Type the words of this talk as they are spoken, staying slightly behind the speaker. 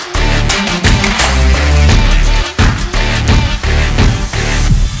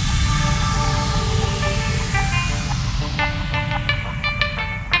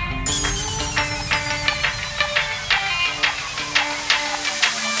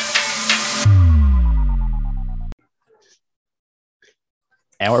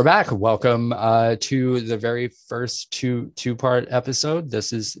And we're back. Welcome to the very first two-part episode.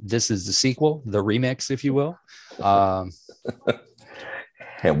 This is the sequel, the remix, if you will. And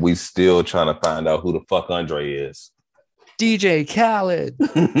we still trying to find out who the fuck Andre is. DJ Khaled.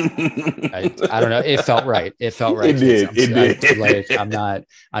 I don't know. It felt right. It felt right. It did.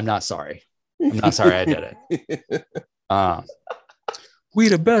 I'm not sorry. I'm not sorry I did it. We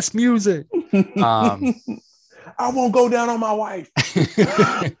the best music. I won't go down on my wife.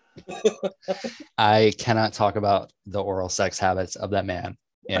 I cannot talk about the oral sex habits of that man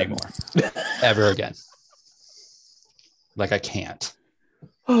anymore. Ever again. Like I can't.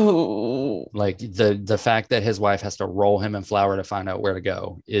 Oh. Like the fact that his wife has to roll him in flour to find out where to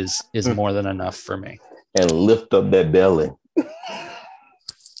go is more than enough for me. And lift up that belly.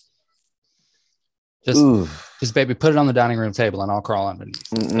 Just baby, put it on the dining room table and I'll crawl underneath.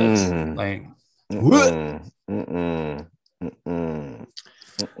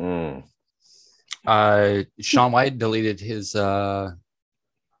 Shaun White deleted his not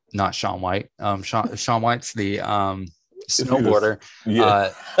Shaun White. Shaun White's the snowboarder.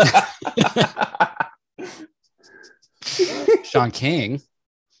 Yeah. Sean King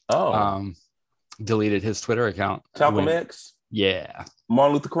deleted his Twitter account. Malcolm X. Yeah.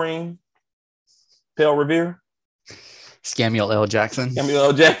 Martin Luther King. Pale Revere. Samuel L. Jackson.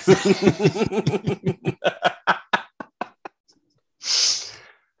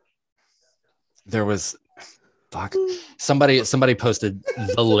 There was somebody posted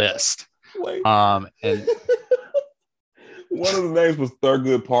the list. Wait. And one of the names was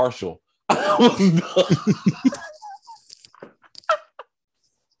Thurgood Marshall.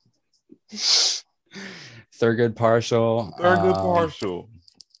 Thurgood Marshall.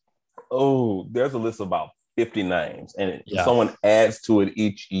 Oh, there's a list of about 50 names, and someone adds to it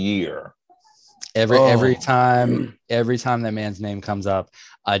each year. Every time that man's name comes up,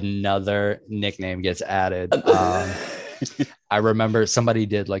 another nickname gets added. I remember somebody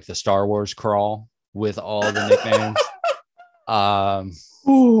did like the Star Wars crawl with all the nicknames. I'm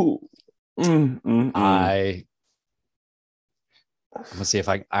gonna see if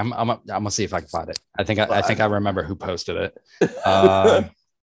I'm gonna see if I can find it. I think I remember who posted it.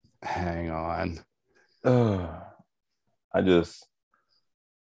 Hang on.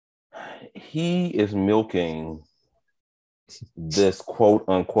 He is milking this quote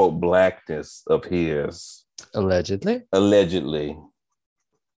unquote blackness of his allegedly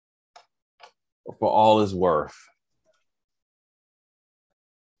for all his worth.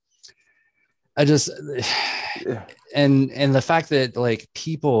 I just and the fact that like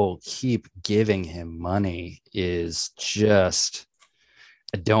people keep giving him money is just,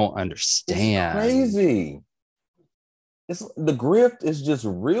 I don't understand. It's crazy. The grift is just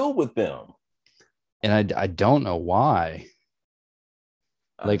real with them. And I don't know why.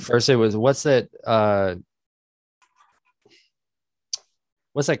 Like first it was what's that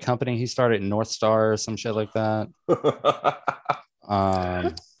company he started, North Star or some shit like that.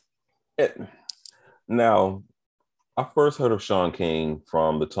 Now, I first heard of Sean King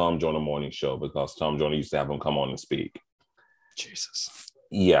from the Tom Joyner Morning Show because Tom Joyner used to have him come on and speak. Jesus.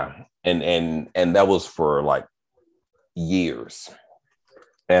 Yeah. And that was for like years.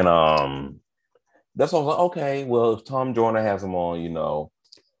 And that's why I was like, okay, well, if Tom Joyner has him on,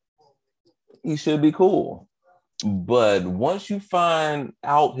 he should be cool. But once you find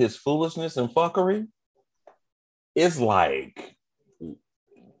out his foolishness and fuckery, it's like,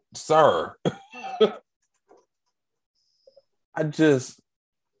 sir, I just,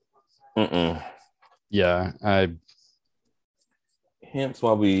 yeah, hence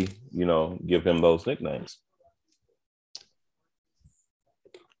why we, give him those nicknames.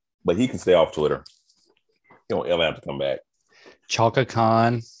 But he can stay off Twitter. He don't ever have to come back. Chaka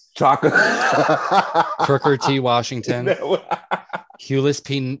Khan. Crooker T. Washington. Hewless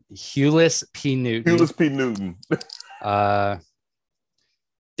P. Newton.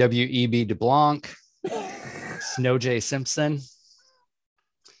 W.E.B. DeBlanc. Snow J. Simpson.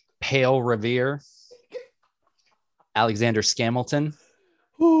 Pale Revere. Alexander Scamilton.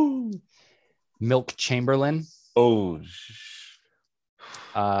 Milk Chamberlain.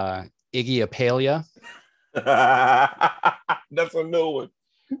 Iggy Apalia. That's a new one.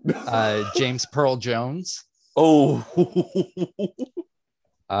 James Pearl Jones. Albino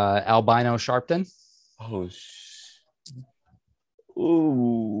Sharpton.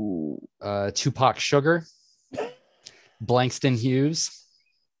 Tupac Sugar. Blankston Hughes.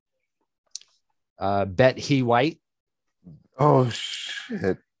 Bet He White.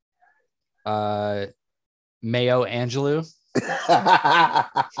 Shit. Mayo Angelou.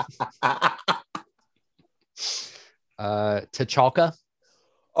 T'Chaka.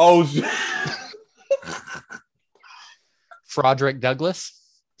 Oh, Frederick Douglass.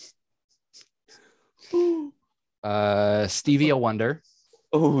 Stevie Wonder.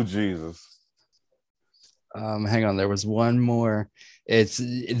 Oh, Jesus. Hang on, there was one more.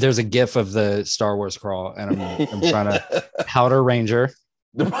 There's a GIF of the Star Wars crawl, and I'm trying to Powder Ranger,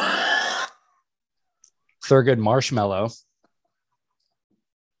 Thurgood Marshmallow.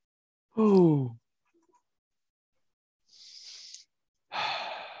 Ooh.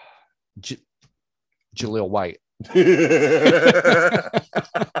 Jaleel White.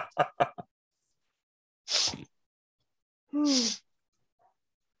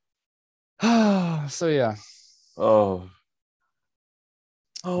 So yeah. Oh.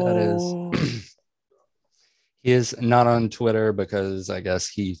 That is. He is not on Twitter because I guess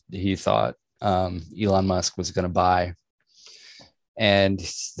he thought Elon Musk was going to buy, and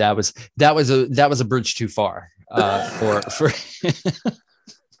that was a bridge too far for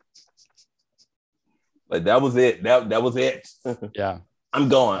like that was it. That was it. Yeah, I'm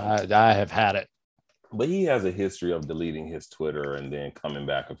going. I have had it. But he has a history of deleting his Twitter and then coming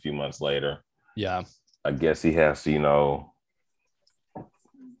back a few months later. Yeah, I guess he has to,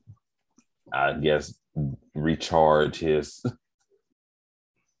 recharge his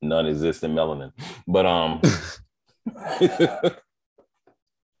non-existent melanin. But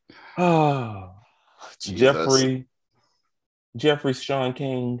oh, Jeffrey Sean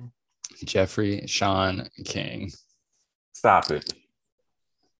King. Jeffrey Sean King. Stop it.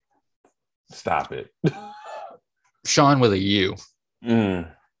 Sean with a U.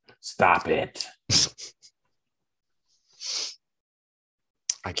 Stop it.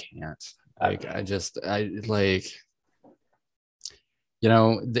 I can't. I like,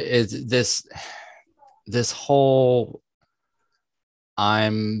 this whole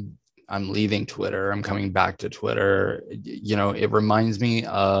I'm leaving Twitter, I'm coming back to Twitter. It reminds me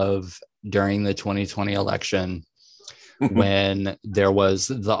of during the 2020 election when there was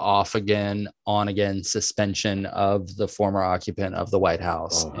the off again, on again suspension of the former occupant of the White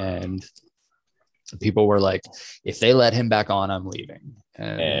House. And people were like, if they let him back on, I'm leaving.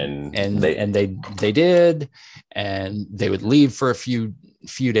 And they did, and they would leave for a few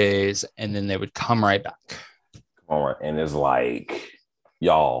days, and then they would come right back. All right. And it's like,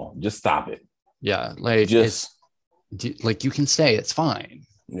 y'all, just stop it. Yeah. Like, you can stay, it's fine.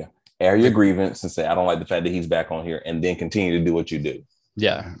 Yeah. Air your grievance and say, I don't like the fact that he's back on here, and then continue to do what you do.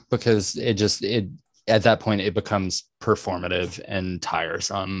 Yeah. Because it at that point, it becomes performative and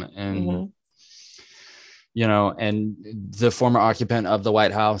tiresome. And, and the former occupant of the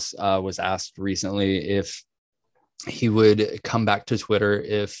White House was asked recently if he would come back to Twitter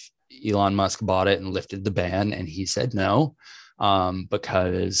if Elon Musk bought it and lifted the ban. And he said no,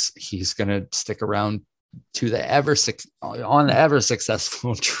 because he's going to stick around to the ever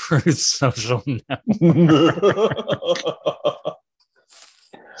successful Truth Social Network.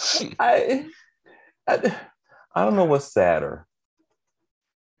 I don't know what's sadder.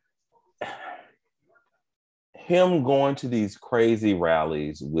 Him going to these crazy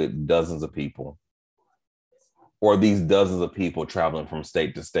rallies with dozens of people, or these dozens of people traveling from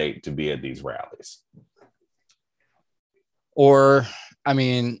state to state to be at these rallies. Or, I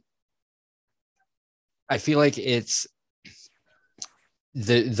mean, I feel like it's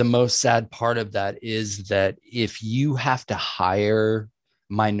the most sad part of that is that if you have to hire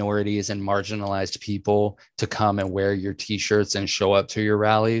minorities and marginalized people to come and wear your t-shirts and show up to your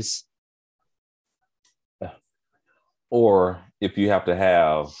rallies, or if you have to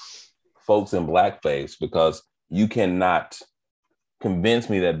have folks in blackface, because you cannot convince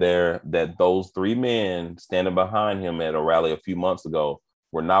me that those three men standing behind him at a rally a few months ago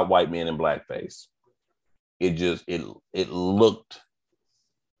were not white men in blackface. It looked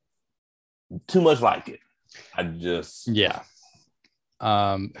too much like it.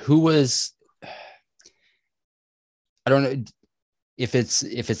 Who was, I don't know if it's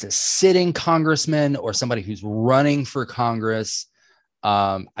a sitting congressman or somebody who's running for Congress.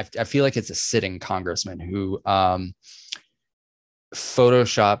 I feel like it's a sitting congressman who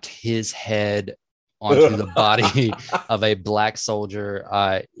photoshopped his head onto the body of a black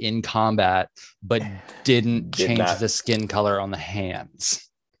soldier in combat, but didn't change the skin color on the hands.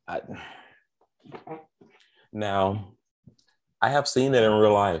 Now, I have seen that in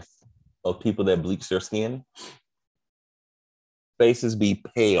real life of people that bleach their skin. Faces be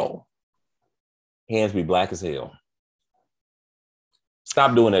pale, hands be black as hell.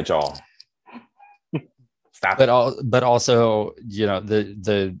 Stop doing that, y'all. Stop. But also,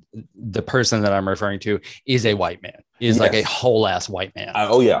 the person that I'm referring to is a white man. Is like a whole ass white man.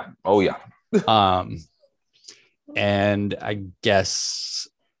 Oh yeah. And I guess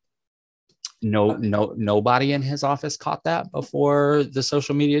Nobody in his office caught that before the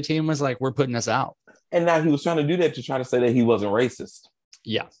social media team was like, we're putting this out. And now he was trying to do that to try to say that he wasn't racist.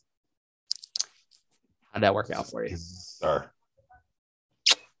 Yeah. How'd that work out for you? Sir.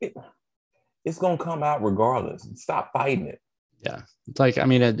 It's going to come out regardless. Stop fighting it. Yeah. It's like, I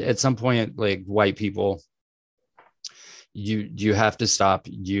mean, at some point, like white people, you have to stop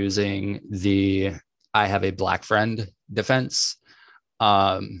using the I have a black friend defense.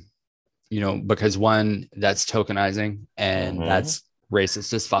 Because one, that's tokenizing and that's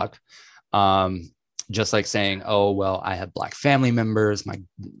racist as fuck. Just like saying, oh, well, I have black family members.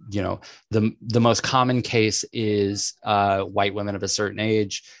 The most common case is white women of a certain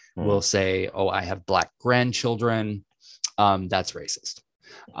age will say, oh, I have black grandchildren. That's racist.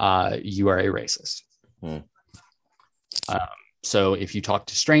 You are a racist. So if you talk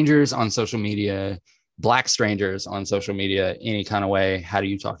to strangers on social media, black strangers on social media, any kind of way, how do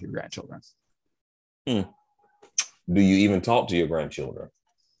you talk to your grandchildren? Do you even talk to your grandchildren?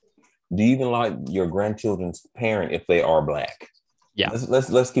 Do you even like your grandchildren's parent if they are black? Yeah.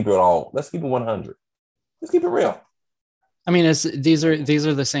 Let's keep it all. Let's keep it 100. Let's keep it real. I mean, these are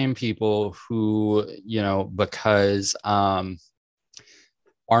the same people who, because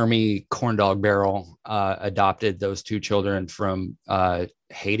Army Corn Dog Barrel adopted those two children from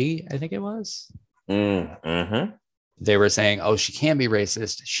Haiti, I think it was. They were saying, oh, she can't be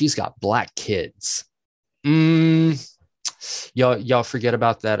racist. She's got black kids. Y'all forget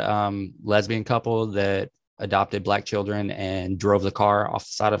about that lesbian couple that adopted black children and drove the car off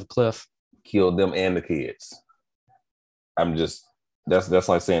the side of a cliff. Killed them and the kids. That's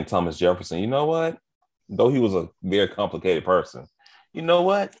like saying Thomas Jefferson. You know what? Though he was a very complicated person, you know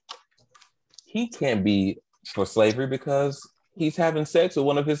what? He can't be for slavery because he's having sex with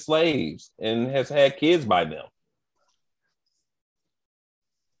one of his slaves and has had kids by them.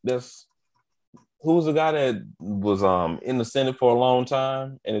 Who was the guy that was in the Senate for a long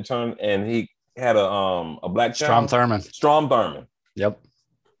time and he had a black child? Strom Thurmond. Yep.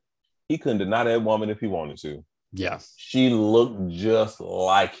 He couldn't deny that woman if he wanted to. Yeah. She looked just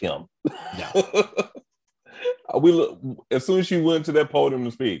like him. Yeah. As soon as she went to that podium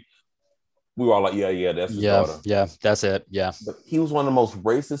to speak, we were all like, yeah, that's his daughter. Yeah, that's it. Yeah. But he was one of the most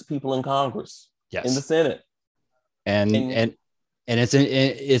racist people in Congress. Yes. In the Senate. And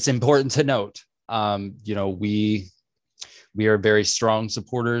it's important to note, we are very strong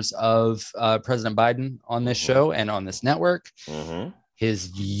supporters of President Biden on this show and on this network.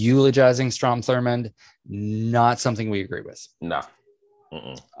 His eulogizing Strom Thurmond, not something we agree with. No.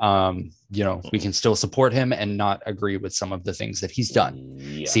 We can still support him and not agree with some of the things that he's done.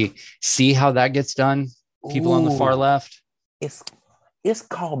 Yeah. See how that gets done? People on the far left. It's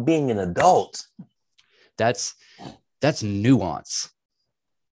called being an adult. That's nuance.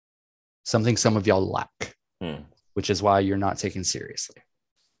 Something some of y'all lack, which is why you're not taken seriously.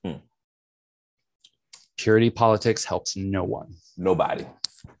 Purity politics helps no one. Nobody.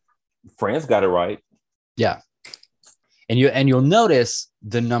 France got it right. Yeah. And you'll notice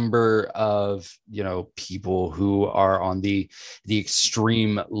the number of people who are on the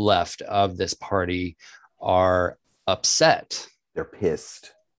extreme left of this party are upset. They're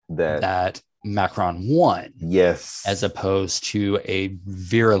pissed that Macron won. Yes. As opposed to a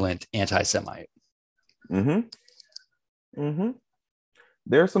virulent anti-Semite.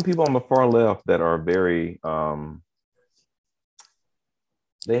 There are some people on the far left that are very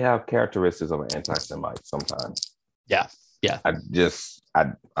they have characteristics of an anti-Semite sometimes. Yeah. I'm just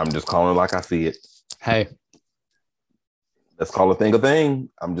calling it like I see it. Hey, let's call a thing.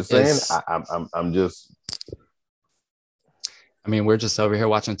 I'm just saying. I'm just. I mean, we're just over here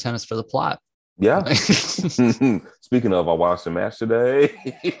watching tennis for the plot. Yeah. Speaking of, I watched the match today.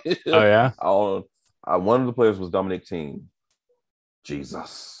 Oh yeah. One of the players was Dominic Thiem.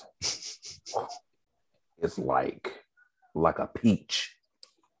 Jesus, it's like a peach.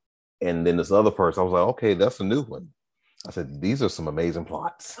 And then this other person, I was like, okay, that's a new one. I said, these are some amazing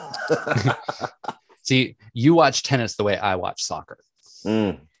plots. See, you watch tennis the way I watch soccer.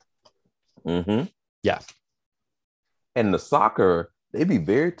 Yeah. And the soccer, they be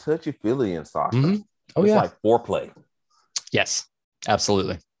very touchy-feely in soccer. Oh, it's like foreplay. Yes,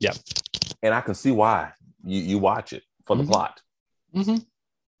 absolutely. Yeah. And I can see why you watch it for the plot.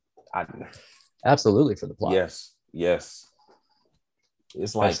 Absolutely for the plot. Yes.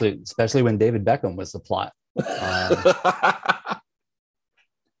 It's especially when David Beckham was the plot.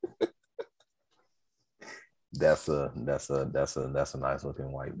 That's a nice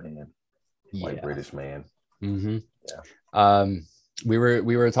looking white man, British man. Yeah. We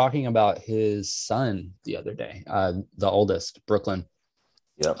were talking about his son the other day, the oldest, Brooklyn.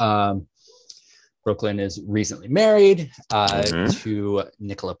 Yep. Brooklyn is recently married Mm-hmm. to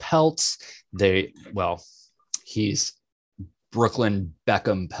Nicola Peltz. He's Brooklyn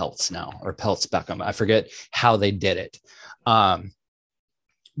Beckham Peltz now, or Peltz Beckham. I forget how they did it.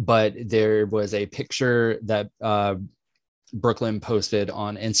 But there was a picture that Brooklyn posted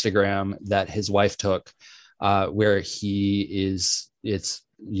on Instagram that his wife took, where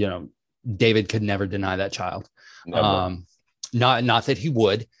David could never deny that child. Never. Not that he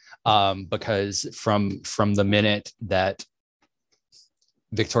would, because from the minute that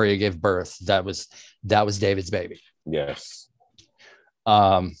Victoria gave birth, that was David's baby. Yes.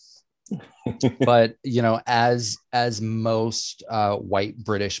 But as most white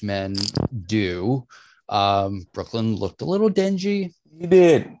British men do, Brooklyn looked a little dingy. He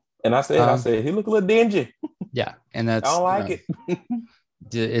did. And I said, he looked a little dingy. Yeah. And that's, I don't like it.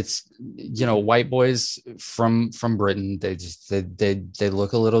 It's, white boys from Britain, they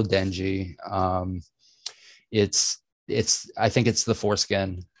look a little dingy. It's I think it's the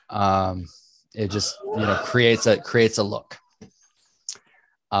foreskin. It just, creates a look.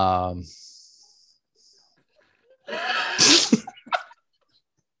 But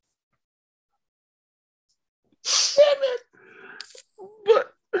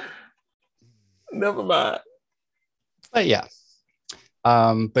never mind. But yeah.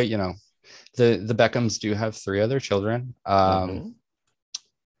 But the Beckhams do have 3 other children.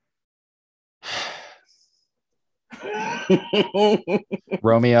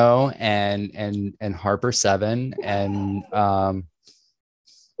 Romeo and Harper 7 and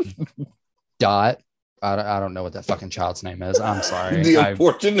Dot. I don't know what that fucking child's name is. I'm sorry. The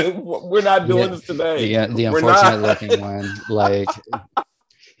unfortunate. We're not doing this today. The unfortunate looking one, like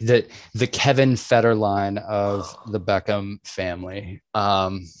the Kevin Federline of the Beckham family.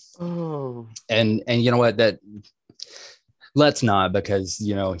 And you know what? That let's not, because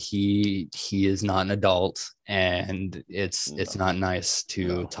he is not an adult, and it's not nice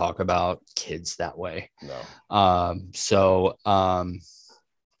to talk about kids that way. So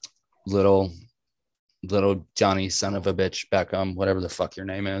little Johnny son of a bitch Beckham, whatever the fuck your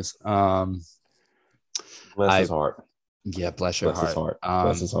name is. Bless his heart. Yeah, bless your heart.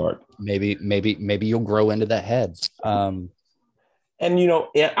 Bless his heart. Maybe you'll grow into that head. And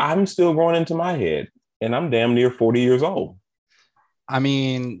I'm still growing into my head, and I'm damn near 40 years old. I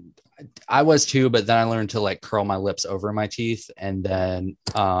mean, I was too, but then I learned to like curl my lips over my teeth, and then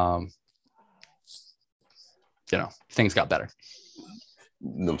things got better.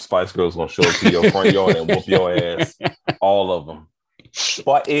 Them Spice Girls gonna show up to your front yard and whoop your ass. All of them.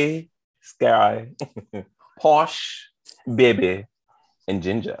 Spotty, Sky, Posh, Baby, and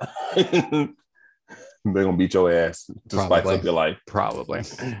Ginger. They're gonna beat your ass to spice up your life. Probably.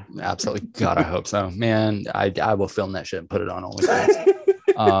 Absolutely. God, I hope so. Man, I will film that shit and put it on OnlyFans.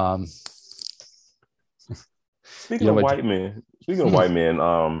 Speaking of white men,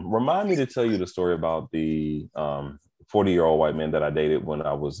 remind me to tell you the story about the 40-year-old white man that I dated when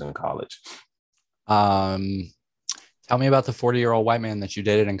I was in college. Tell me about the 40-year-old white man that you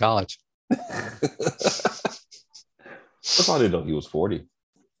dated in college. First of all, I didn't know he was 40.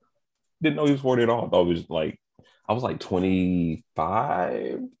 Didn't know he was 40 at all. I thought it was like, I was like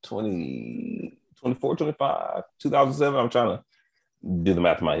 25, 24, 25, 2007. I'm trying to do the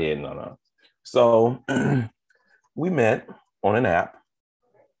math in my head. No. So we met on an app.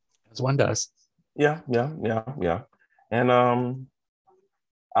 As one does. Yeah. And I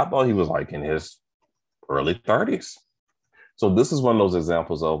thought he was like in his early 30s. So this is one of those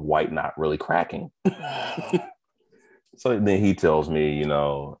examples of white not really cracking. So then he tells me,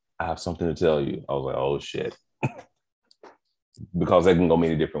 I have something to tell you. I was like, oh shit. Because they can go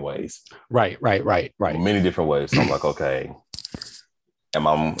many different ways. Right. Many different ways. So I'm like, okay, am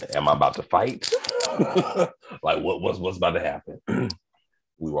I about to fight? Like what's about to happen?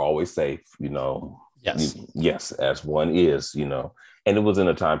 We were always safe, Yes. Yes, as one is, and it was in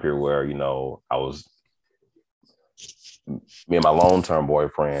a time period where, me and my long-term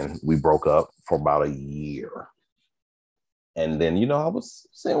boyfriend, we broke up for about a year. And then, I was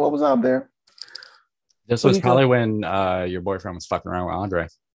seeing what was out there. This was probably when your boyfriend was fucking around with Andre.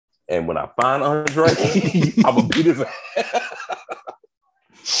 And when I find Andre, I'm gonna beat his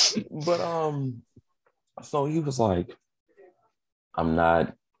ass. But so he was like, I'm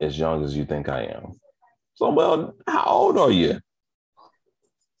not as young as you think I am. So, well, how old are you?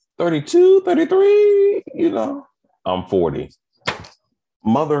 32, 33, I'm 40.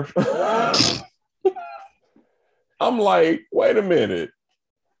 Mother. I'm like, wait a minute.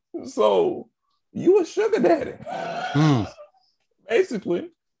 So you a sugar daddy. Basically.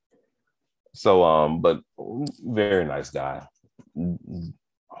 So, but very nice guy.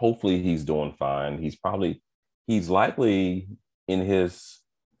 hopefully he's doing fine. He's likely in his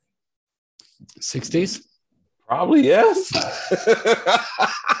 60s. Probably, yes.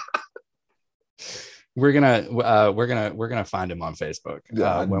 We're gonna find him on Facebook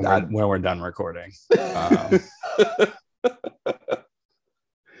when we're done recording.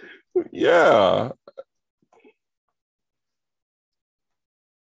 Yeah.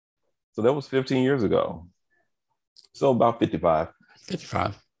 So that was 15 years ago. So about 55.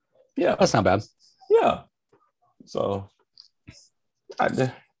 55. Yeah. That's not bad. Yeah. So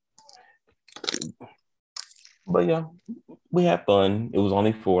but yeah, we had fun. It was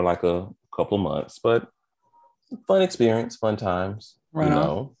only for like a couple of months, but fun experience, fun times. Right you on.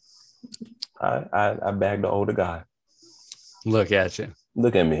 know, I bagged the older guy. Look at you.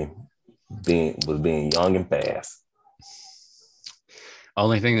 Look at me, being young and fast.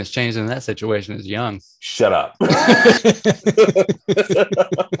 Only thing that's changed in that situation is young. Shut up.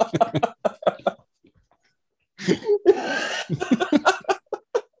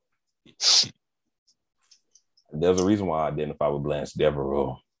 There's a reason why I identify with Blanche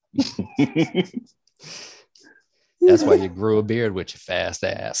Devereaux. That's why you grew a beard with your fast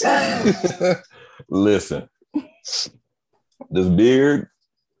ass. Listen, this beard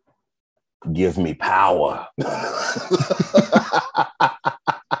gives me power.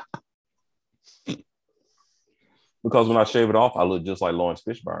 Because when I shave it off, I look just like Lawrence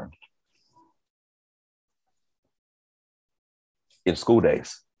Fishburne in School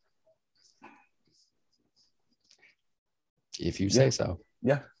Days. If you say so.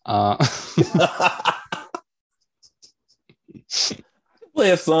 Yeah.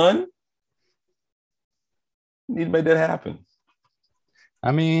 Play it, son. Need to make that happen.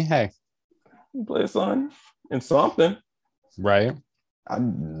 I mean, hey. Play it, son, in something. Right. I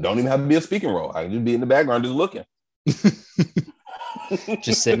don't even have to be a speaking role. I can just be in the background just looking.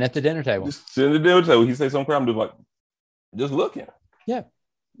 Just sitting at the dinner table. Just sitting at the dinner table. He say some crap, I'm just like, just looking. Yeah.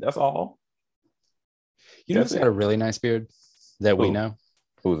 That's all. You know who's got a really nice beard that we know?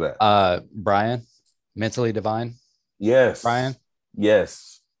 Who's that? Brian, Mentally Divine. Yes. Brian.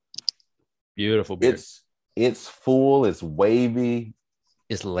 Yes. Beautiful beard. It's full, it's wavy.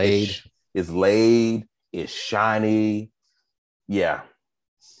 It's laid. It's shiny. Yeah.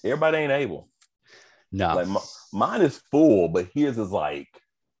 Everybody ain't able. No. Like mine is full, but his is like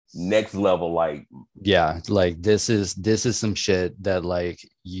next level. Like, yeah, like this is some shit that like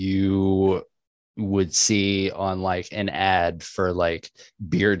you would see on like an ad for like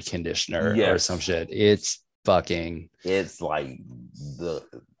beard conditioner or some shit. It's like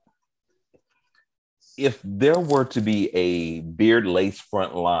if there were to be a beard lace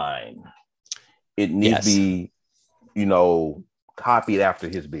front line, it needs to be, copied after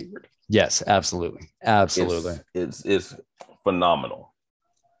his beard. Yes, absolutely. It's phenomenal.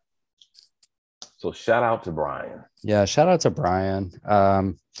 So shout out to Brian. Yeah, shout out to Brian.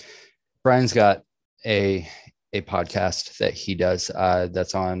 Brian's got a podcast that he does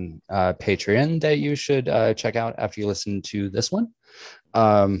that's on Patreon that you should check out after you listen to this one.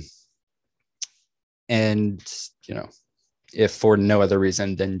 And if for no other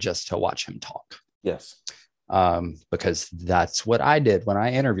reason than just to watch him talk. Yes. Because that's what I did when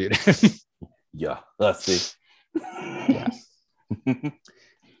I interviewed him. Yeah, that's it. Yeah.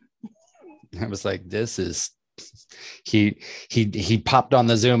 I was like, this is he popped on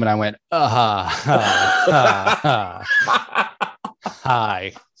the Zoom and I went, hi.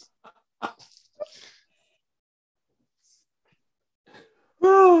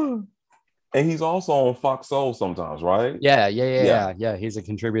 And he's also on Fox Soul sometimes, right? Yeah. He's a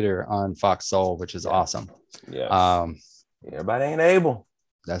contributor on Fox Soul, which is awesome. Yeah. Everybody ain't able.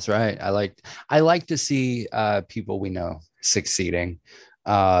 That's right. I like to see people we know succeeding.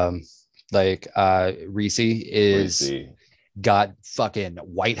 Like Reese got fucking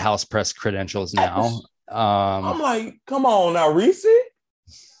White House press credentials now. I'm like, come on now, Reese.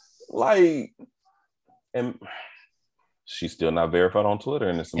 Like, and she's still not verified on Twitter,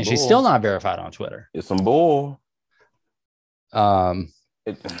 and she's still not verified on Twitter. It's some bull. I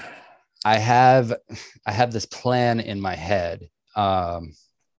have this plan in my head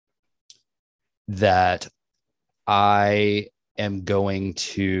that I am going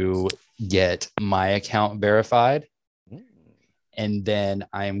to get my account verified, and then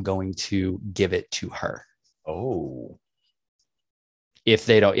I am going to give it to her. Oh, if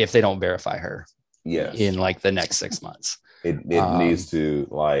they don't verify her, yes, in like the next 6 months, it needs to,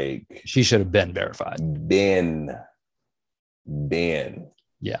 like, she should have been verified. Ben.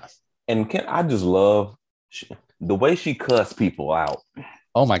 Yeah. And I just love the way she cuss people out.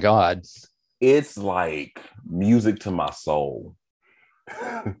 Oh my God. It's like music to my soul.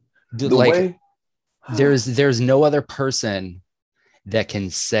 The like way there's no other person that can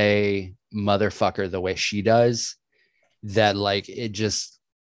say motherfucker the way she does, that like it's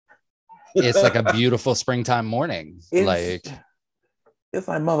like a beautiful springtime morning. it's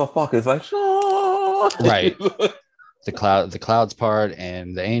like motherfucker. It's like right. The clouds part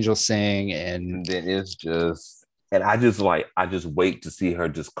and the angels sing, and then it's just, and I just wait to see her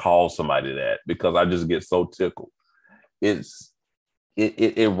just call somebody that, because I just get so tickled.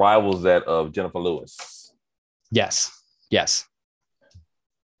 It rivals that of Jennifer Lewis. Yes. It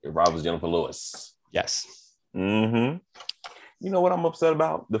rivals Jennifer Lewis. Yes. Mm-hmm. You know what I'm upset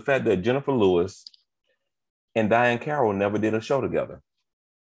about? The fact that Jennifer Lewis and Diane Carroll never did a show together.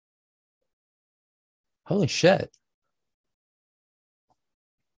 Holy shit.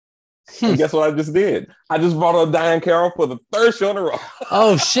 And guess what I just did? I just brought up Diane Carroll for the third show in a row.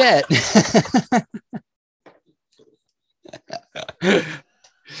 Oh shit.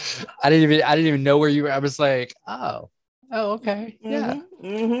 I didn't even know where you were. I was like, oh, okay. Yeah.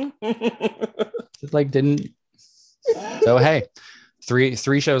 Mm-hmm. Just like didn't. So hey,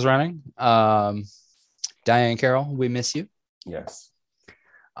 three shows running. Diane Carroll, we miss you. Yes.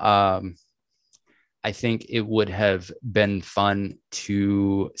 I think it would have been fun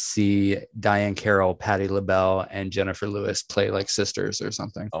to see Diane Carroll, Patti LaBelle, and Jennifer Lewis play like sisters or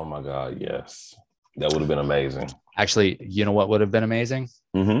something. Oh my God, yes. That would have been amazing. Actually, you know what would have been amazing?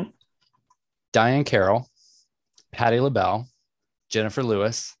 Mm-hmm. Diane Carroll, Patti LaBelle, Jennifer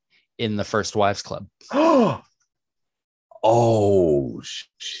Lewis in the First Wives Club. Oh,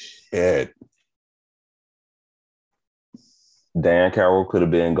 shit. Diane Carroll could have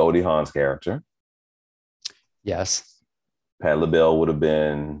been Goldie Hawn's character. Yes. Patti LaBelle would have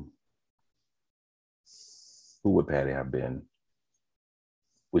been... Who would Patti have been?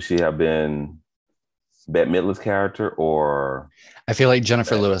 Would she have been Bette Midler's character, or... I feel like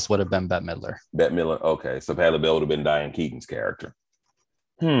Jennifer Lewis would have been Bette Midler. Bette Midler, okay. So Patti LaBelle would have been Diane Keaton's character.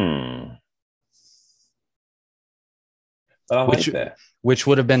 But I like that. Which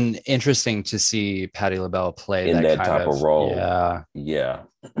would have been interesting to see Patti LaBelle play in that type of role. Yeah.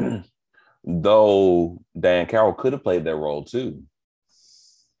 Though Diane Carroll could have played that role too.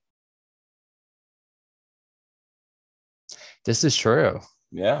 This is true.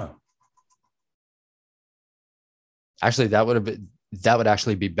 Yeah. Actually, that would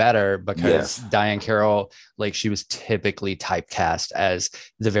actually be better, because Diane Carroll, like, she was typically typecast as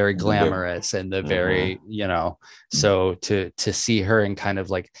the very glamorous and the very, so to see her in kind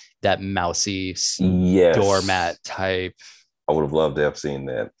of like that mousy doormat type. I would have loved to have seen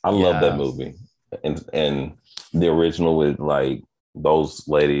that. I love that movie. And the original with like those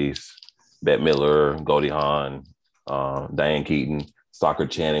ladies, Bette Midler, Goldie Hawn, Diane Keaton,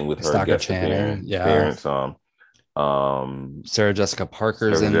 Stockard Channing with her guest appearance. Sarah Jessica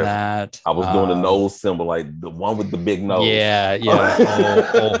Parker's in that. I was doing the nose symbol, like the one with the big nose.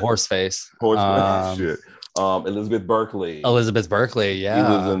 Old horse face. Shit. Elizabeth Berkley. He was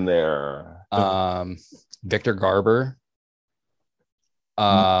in there. Victor Garber.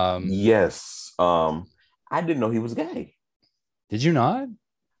 Yes. I didn't know he was gay. Did you not?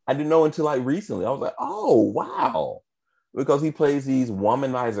 I didn't know until like recently. I was like, oh wow, because he plays these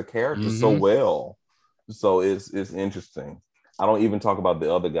womanizer characters so well. So it's interesting. I don't even talk about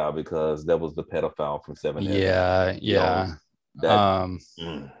the other guy, because that was the pedophile from Seven. Yeah.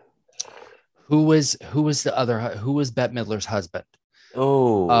 Who was the other? Who was Bette Midler's husband?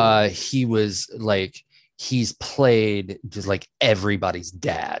 He was like, he's played just like everybody's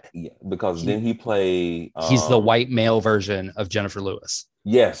dad. Yeah, because then he played. He's the white male version of Jennifer Lewis.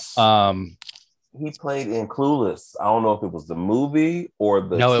 Yes. He played in Clueless. I don't know if it was the movie or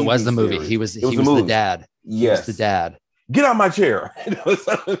the. No, TV it was the movie. series. He was the dad. Yes, he was the dad. Get out my chair.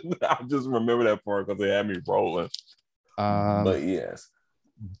 I just remember that part because they had me rolling. But yes,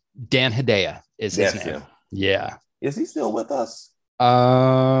 Dan Hedaya is his name. Him. Yeah. Is he still with us?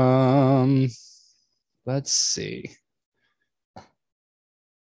 Let's see.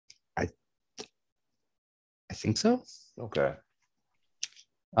 I think so. Okay.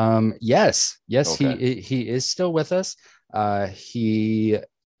 Yes, okay. he is still with us. He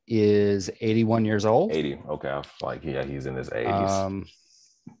is 81 years old. 80. Okay. I like, he's in his 80s.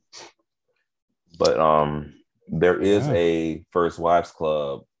 But there is a First Wives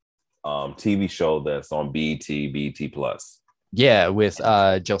Club TV show that's on BET Plus. Yeah, with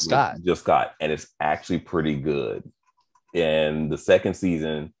Jill Scott. And it's actually pretty good. And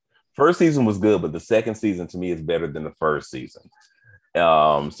the first season was good, but the second season to me is better than the first season.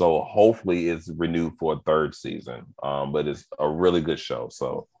 So hopefully it's renewed for a third season. But it's a really good show.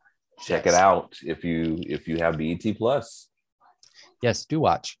 So check it out if you have BET Plus. Yes, do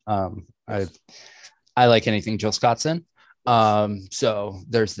watch. I like anything Jill Scott's in. So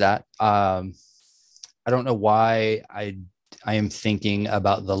there's that. I don't know why I am thinking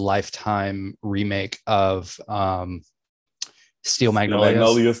about the Lifetime remake of Steel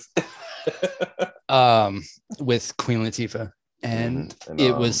Magnolias. With Queen Latifah, and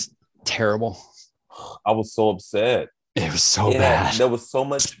it was terrible. I was so upset. It was so bad. There was so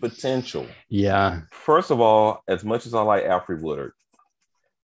much potential. Yeah. First of all, as much as I like Alfre Woodard,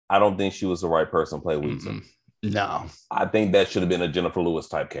 I don't think she was the right person to play Weezer. No. I think that should have been a Jennifer Lewis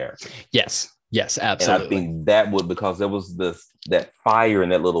type character. Yes, absolutely. And I think that would, because there was that fire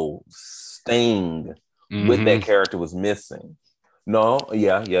and that little sting with that character was missing. No,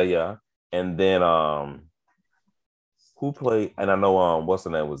 yeah. And then who played, and I know what's the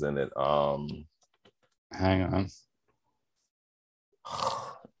name was in it? Hang on.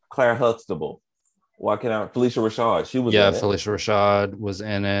 Claire Huxtable. Why can't I? Phylicia Rashad. She was. Yeah, Phylicia Rashad was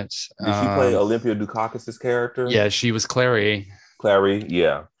in it. Did she play Olympia Dukakis' character? Yeah, she was Clary. Clary,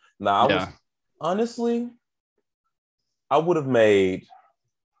 yeah. Now I was honestly, I would have made.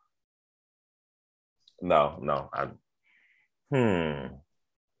 No.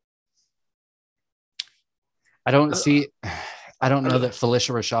 I don't know that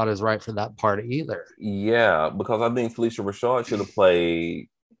Phylicia Rashad is right for that part either. Yeah, because I think Phylicia Rashad should have played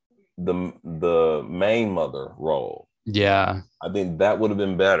the main mother role. Yeah. I think that would have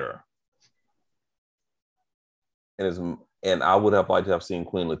been better. And I would have liked to have seen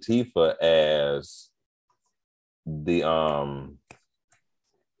Queen Latifah as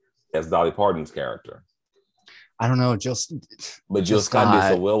as Dolly Parton's character. I don't know, Jill Scott did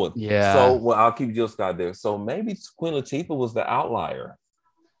so well with. Yeah. So I'll keep Jill Scott there. So maybe Queen Latifah was the outlier.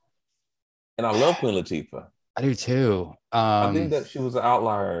 And I love Queen Latifah. I do too. I think that she was an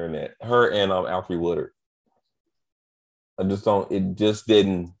outlier in it. Her and Alfre Woodard. It just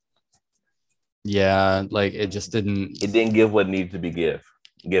didn't. Yeah, like it just didn't. It didn't give what needed to be given.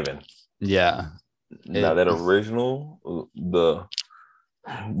 Yeah. Now that original,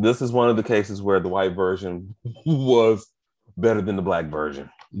 this is one of the cases where the white version was better than the black version.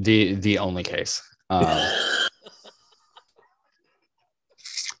 The only case.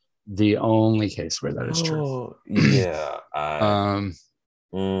 The only case where that is true. Yeah.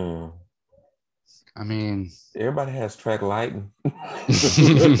 I mean, everybody has track lighting.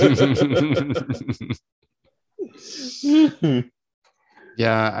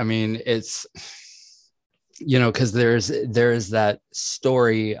 Yeah, I mean, it's, because there is that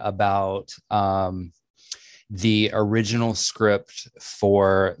story about the original script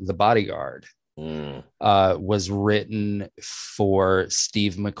for The Bodyguard was written for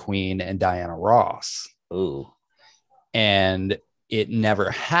Steve McQueen and Diana Ross. Ooh. And it never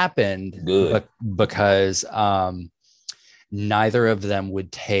happened because neither of them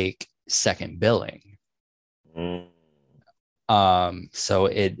would take second billing. So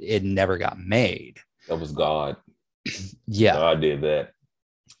it never got made. That was God. Yeah. God did that.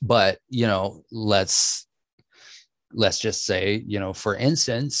 But, let's just say, for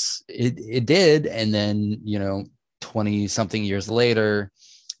instance, it did. And then, 20 something years later,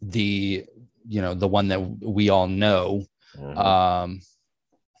 the one that we all know,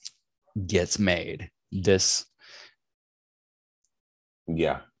 gets made. This.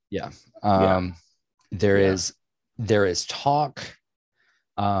 Yeah. There is talk.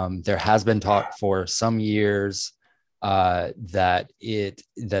 There has been talk for some years that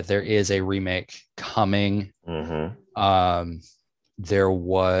there is a remake coming. There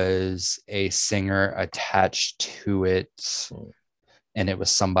was a singer attached to it, and it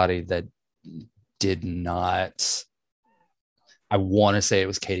was somebody that did not. I want to say it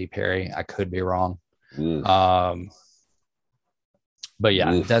was Katy Perry. I could be wrong. But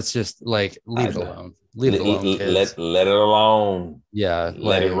yeah, that's just like leave it alone. Leave it alone, kids. Let it alone. Yeah,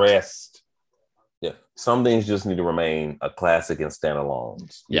 let it rest. Yeah, some things just need to remain a classic and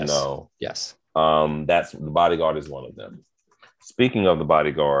standalones. Yes. That's The Bodyguard is one of them. Speaking of The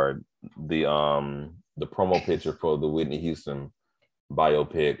Bodyguard, the promo picture for the Whitney Houston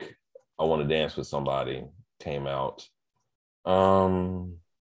biopic, I Want to Dance with Somebody, came out.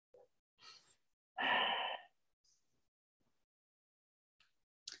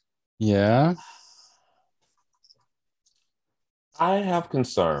 Yeah. I have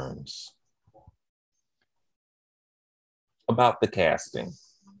concerns about the casting.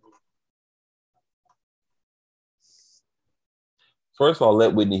 First of all,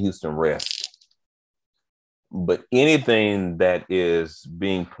 let Whitney Houston rest. But anything that is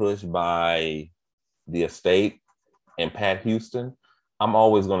being pushed by the estate and Pat Houston, I'm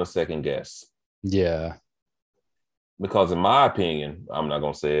always going to second guess. Yeah. Because in my opinion, I'm not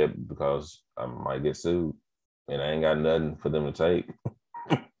gonna say it because I might get sued, and I ain't got nothing for them to take.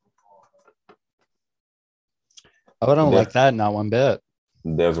 Oh, I don't There, like that, not one bit.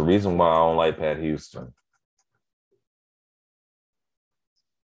 there's a reason why I don't like Pat Houston and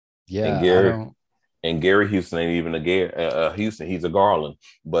Yeah, I Gary don't. and Gary Houston ain't even a Gary Houston. He's a Garland,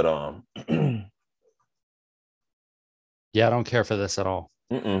 but Yeah, I don't care for this at all.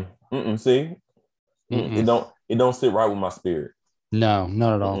 see, Mm-mm. it don't sit right with my spirit. No,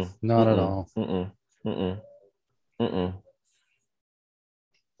 not at all. Mm-mm, Not at mm-mm, all. mm-mm, mm-mm, mm-mm,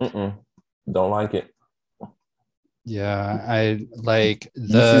 mm-mm. Don't like it. Yeah, I like You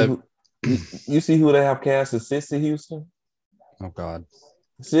see the. who you see who they have cast as Sissy Houston? Oh God.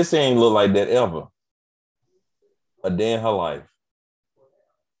 Sissy ain't look like that ever. A day in her life.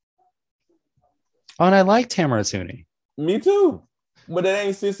 Oh, and I like Tamara Tooney. Me too. But that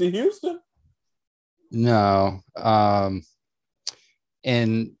ain't Sissy Houston. No.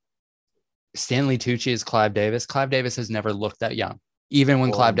 And Stanley Tucci is Clive Davis. Clive Davis has never looked that young, even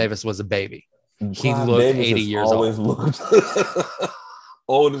when Clive Well, Davis was a baby. He Clive looked Davis 80 has years always old. looked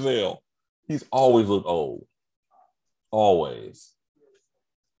old as hell. He's always looked old. Always.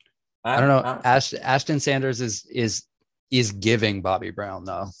 I don't know. Ashton Sanders is giving Bobby Brown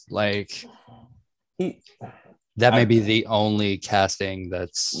though. Like he that may I, be the only casting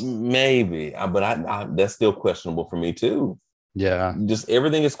that's maybe, but that's still questionable for me too. yeah. Just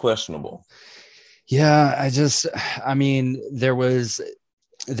everything is questionable. Yeah, I mean, there was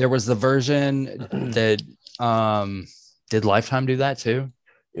the version that did Lifetime do that too?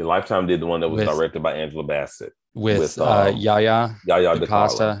 Yeah, Lifetime did the one that was With directed by Angela Bassett with with Yaya Yaya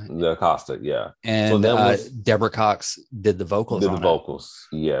DaCosta DaCosta, yeah. So and that was Deborah Cox did the vocals did the on it, vocals,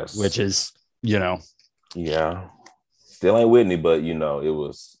 yes, which is, you know, yeah. Still ain't Whitney, but it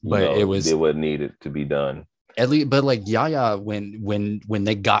was, but it did was what needed to be done. at least, but like Yaya, when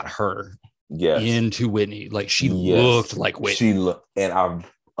they got her Yes, into Whitney, like she yes. looked like She Whitney. looked, and I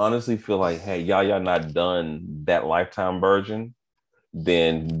honestly feel like, had Yaya not done that Lifetime version,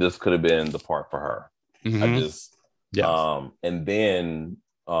 then this could have been the part for her. I Mm-hmm. just Yeah. and then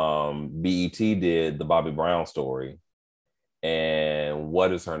BET did the Bobby Brown story, and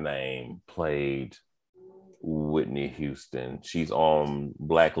what is her name played Whitney Houston. She's on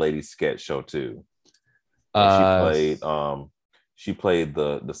Black Lady Sketch Show too, and Uh, she played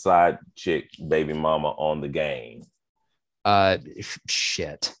the side chick baby mama on The Game.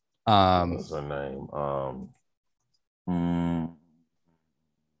 shit. What's her name? Mm,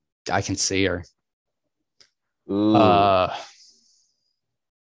 I can see her. ooh,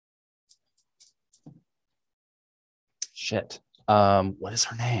 Shit. What is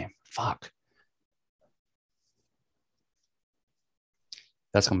her name? Fuck.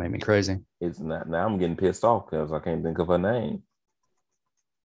 That's gonna make me crazy. it's not. Now I'm getting pissed off because I can't think of her name.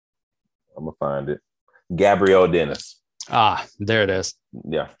 I'm gonna find it. Gabrielle Dennis. Ah, there it is.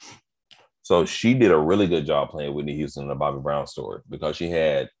 Yeah. So she did a really good job playing Whitney Houston in the Bobby Brown story because she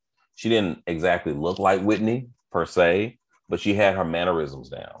didn't exactly look like Whitney per se, but she had her mannerisms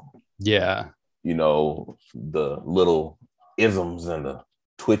down. Yeah. The little isms and the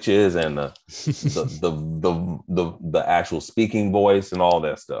twitches and the actual speaking voice and all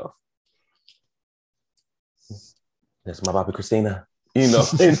that stuff. That's my Bobby Christina, and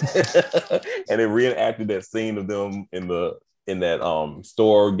they reenacted that scene of them in that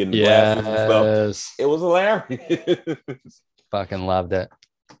store getting the glasses and stuff. It was hilarious. Fucking loved it.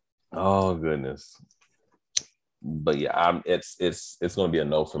 Oh goodness. But yeah, it's going to be a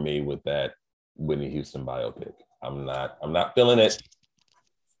no for me with that Whitney Houston biopic. I'm not feeling it.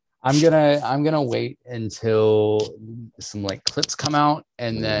 I'm gonna wait until some like clips come out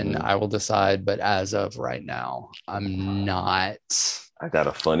and then I will decide. But as of right now, I'm not. I got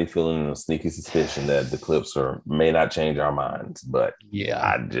a funny feeling and a sneaky suspicion that the clips may not change our minds, but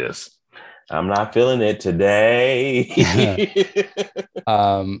yeah, I'm not feeling it today.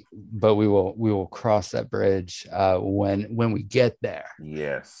 But we will cross that bridge when we get there.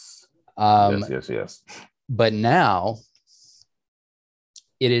 Yes. Yes. But now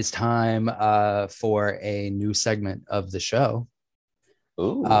it is time for a new segment of the show.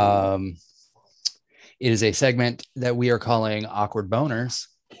 Ooh. It is a segment that we are calling Awkward Boners,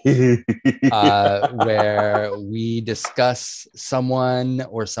 where we discuss someone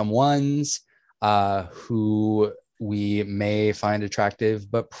or someones who we may find attractive,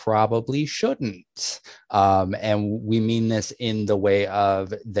 but probably shouldn't. And we mean this in the way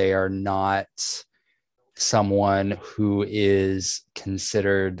of they are not someone who is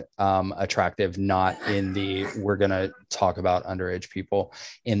considered attractive, not in the we're going to talk about underage people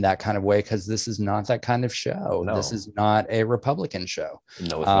in that kind of way, because this is not that kind of show. No. This is not a Republican show.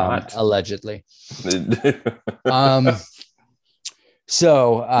 No, it's not. Allegedly.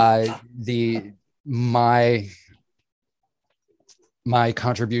 So my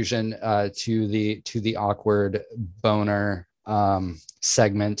contribution to the awkward boner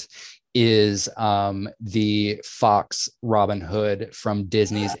segment is the Fox Robin Hood from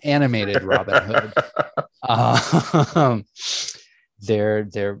Disney's animated Robin Hood. I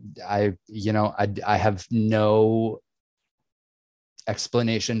have no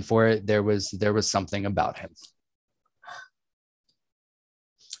explanation for it. There was something about him.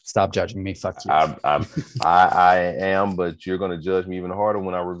 Stop judging me. Fuck you. I am, but you're going to judge me even harder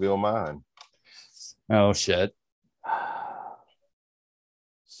when I reveal mine. Oh shit.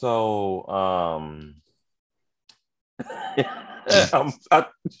 So,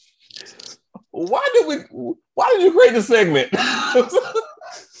 why did you create this segment?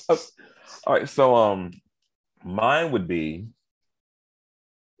 All right. So, mine would be,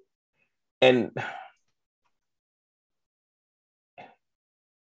 and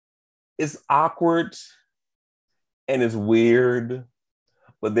it's awkward and it's weird,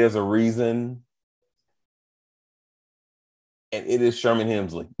 but there's a reason. And it is Sherman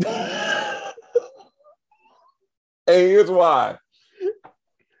Hemsley. And here's why.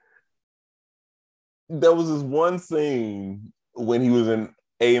 There was this one scene when he was in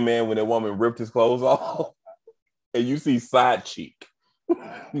A-Man when that woman ripped his clothes off. And you see side cheek.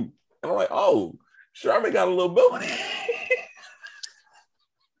 And I'm like, oh, Sherman got a little booty.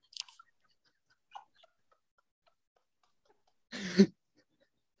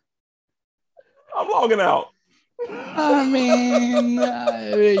 I'm logging out. I mean,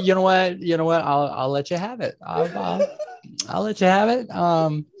 you know what? I'll let you have it. I'll let you have it.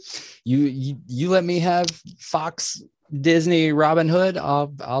 You let me have Fox Disney Robin Hood.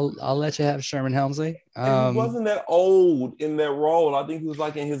 I'll let you have Sherman Hemsley. He wasn't that old in that role. I think he was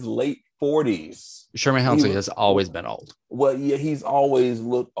like in his late 40s. Sherman Hemsley has always been old. Well, yeah, he's always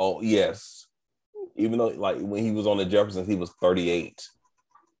looked old. Yes, even though like when he was on the Jeffersons, he was 38.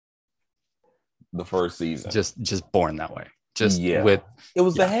 The first season, just born that way. Just the hair. It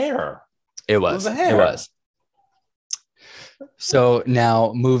was the hair. It was. So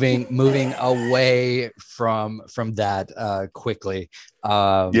now moving away from that quickly.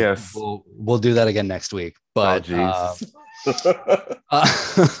 Yes, we'll do that again next week. But I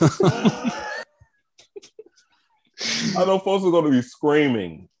know folks are going to be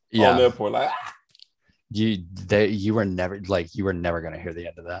screaming on that point, like. You were never going to hear the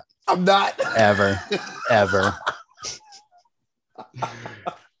end of that. I'm not ever.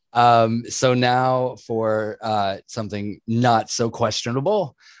 So now for something not so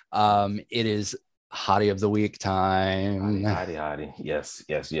questionable, it is Hottie of the Week time. Hottie. Yes.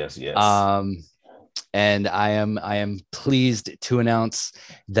 And I am pleased to announce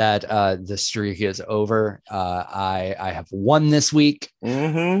that the streak is over. I have won this week.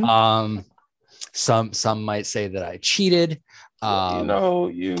 Mm-hmm. Some might say that I cheated.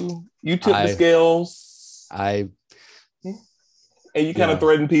 You tipped the scales. And you kind of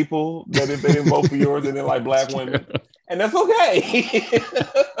threaten people that if they didn't vote for yours, they didn't like black women. And that's okay.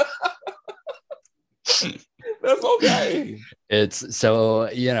 That's okay. It's so,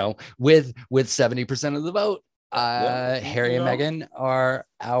 with 70% of the vote, Harry and Meghan are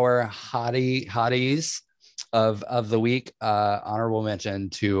our hotties of the week. Honorable mention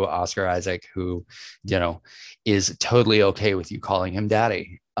to Oscar Isaac, who is totally okay with you calling him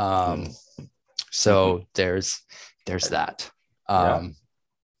daddy. So there's that.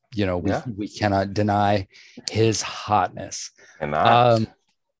 We cannot deny his hotness.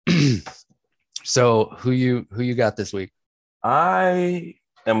 So who you got this week? I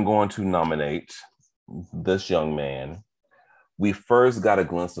am going to nominate this young man. We first got a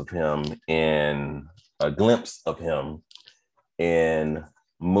glimpse of him in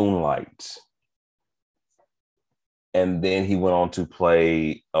Moonlight. And then he went on to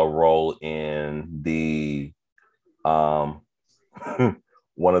play a role in the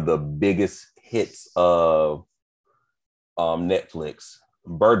one of the biggest hits of Netflix,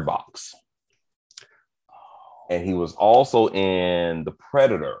 Bird Box. And he was also in The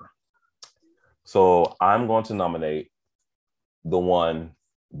Predator. So I'm going to nominate the one,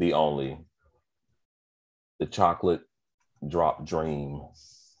 the only, the chocolate drop dream,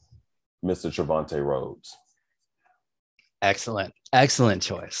 Mr. Trevante Rhodes. Excellent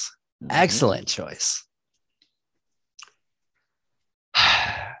choice. Excellent choice.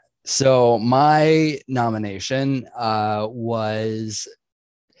 So my nomination was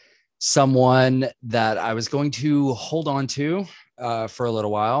someone that I was going to hold on to for a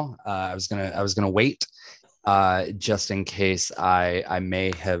little while. I was gonna wait just in case I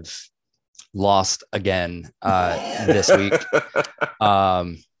may have lost again this week.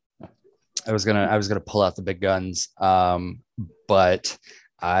 I was gonna pull out the big guns, but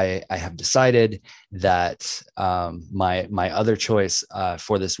I have decided that my other choice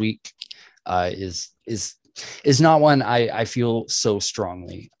for this week is not one I feel so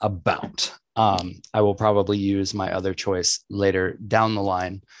strongly about. I will probably use my other choice later down the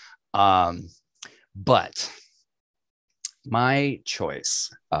line, but my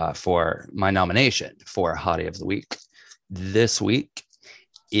choice for my nomination for Hottie of the Week this week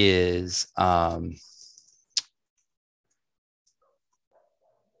is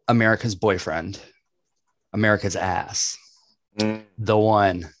America's boyfriend, America's ass, the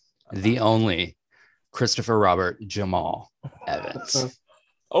one, the only, Christopher Robert Jamal Evans.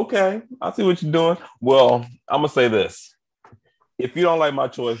 Okay, I see what you're doing. Well, I'm gonna say this: if you don't like my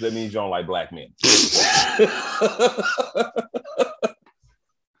choice, that means you don't like black men. You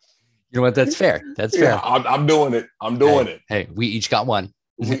know what? That's fair. That's fair. I'm doing it. I'm doing it. Hey, we each got one.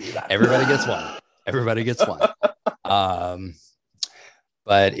 Everybody gets one. Everybody gets one.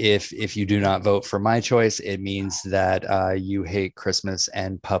 But if you do not vote for my choice, it means that you hate Christmas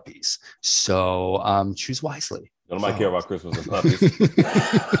and puppies. So choose wisely. Nobody care about Christmas and puppies.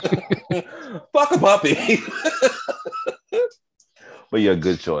 Fuck a puppy. But yeah,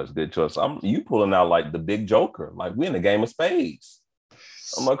 good choice. Good choice. You pulling out like the big joker. Like we in the game of spades.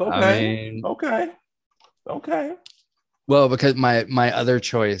 I'm like, okay, okay. Well, because my other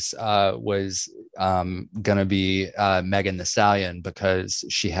choice was gonna be Megan Thee Stallion because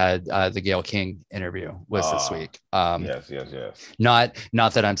she had the Gayle King interview this week. Yes. Not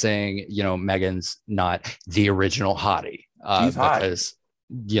that I'm saying Megan's not the original hottie. She's because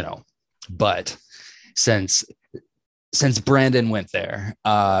but since Brandon went there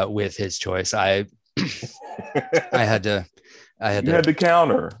with his choice, I had to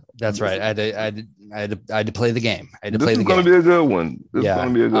counter. That's right. I had to play the game. This is going to be a good one. This is going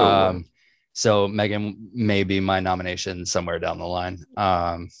to be a good one. So Megan may be my nomination somewhere down the line.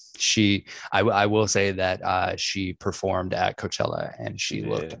 I will say that she performed at Coachella and she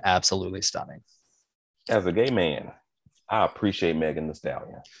looked absolutely stunning. As a gay man, I appreciate Megan Thee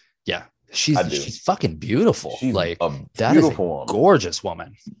Stallion. Yeah, she's fucking beautiful. She's like that is a gorgeous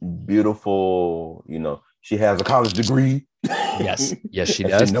woman. Beautiful. She has a college degree. Yes, she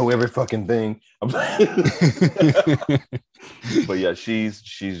does. She know every fucking thing. But yeah, she's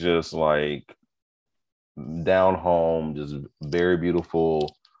just like down home, just very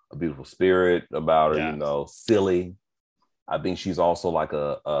beautiful, a beautiful spirit about her. Silly. I think she's also like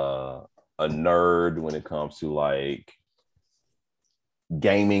a nerd when it comes to like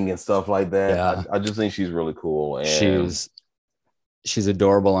gaming and stuff like that. Yeah. I just think she's really cool, and she's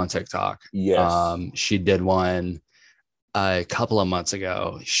adorable on TikTok. Yes. She did one a couple of months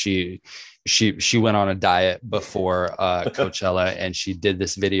ago. She went on a diet before Coachella, and she did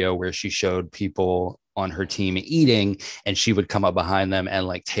this video where she showed people on her team eating, and she would come up behind them and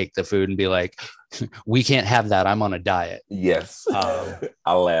like take the food and be like, "We can't have that. I'm on a diet." Yes.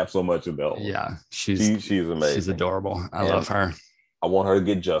 I laugh so much about her. Yeah, she's amazing. She's adorable. I love her. I want her to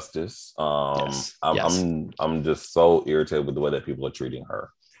get justice. I'm just so irritated with the way that people are treating her.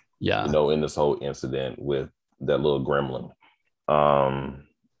 Yeah. In this whole incident with that little gremlin.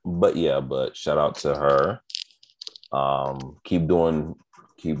 But shout out to her. Keep doing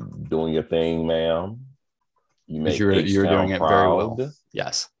your thing, ma'am. You're doing it very well.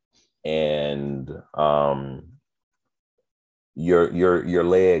 Yes. And your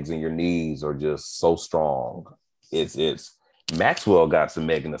legs and your knees are just so strong. It's Maxwell got some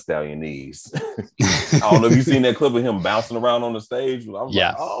Megan Thee Stallion knees. I don't know if you've seen that clip of him bouncing around on the stage. I was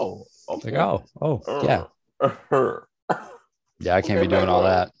like, oh, okay. Yeah. Yeah, I can't be doing all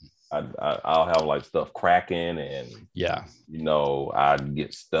that. I'll have like stuff cracking and I'd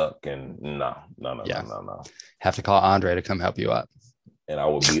get stuck and no. Have to call Andre to come help you up. And I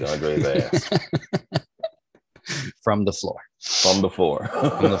will beat Andre's ass. From the floor.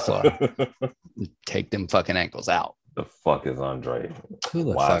 Take them fucking ankles out. The fuck is Andre? Who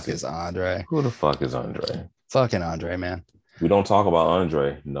the fuck is Andre? Who the fuck is Andre? Fucking Andre, man. We don't talk about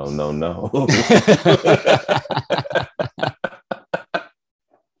Andre. No.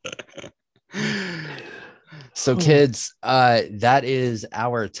 So kids, that is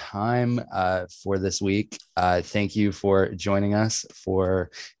our time for this week. Thank you for joining us for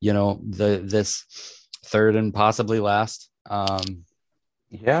this third and possibly last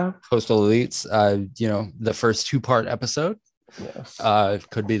Yeah. Coastal Elites. The first 2-part episode. Yes.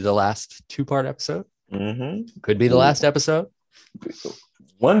 Could be the last 2-part episode. Mm-hmm. Could be the last episode.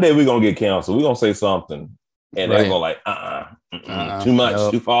 One day we're gonna get canceled. We're gonna say something, and they're gonna like, too much,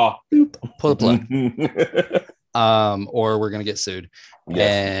 nope. too far. Pull the plug. Or we're gonna get sued,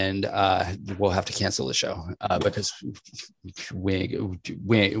 and we'll have to cancel the show because we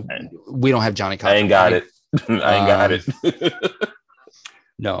don't have Johnny Cochran. I ain't got it. I ain't got it.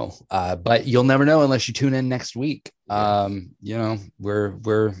 No, but you'll never know unless you tune in next week. Yes.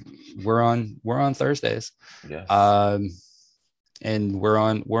 We're on Thursdays. Yes. And we're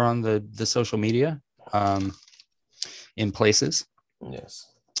on the social media in places. Yes.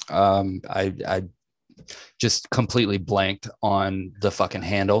 I just completely blanked on the fucking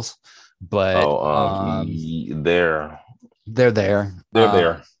handles, but they're there. They're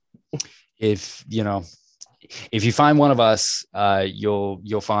there. If you find one of us,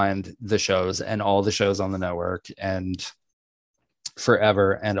 you'll find the shows and all the shows on the network and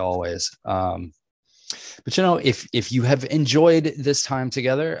forever and always. But if you have enjoyed this time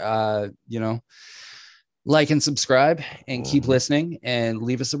together, like and subscribe and keep listening and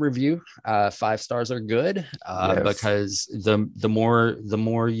leave us a review. 5 stars are good because the more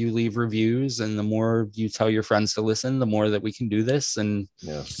you leave reviews and the more you tell your friends to listen, the more that we can do this and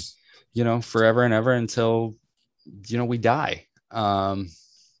forever and ever until we die. Hopefully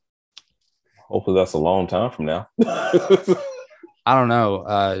that's a long time from now. I don't know.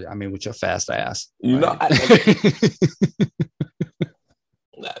 I mean, with your fast ass,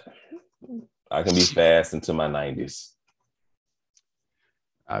 I can be fast into my 90s.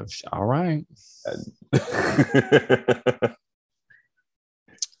 All right.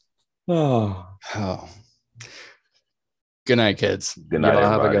 Oh. Good night, kids. Good night,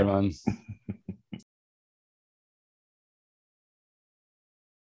 everybody. Have a good one.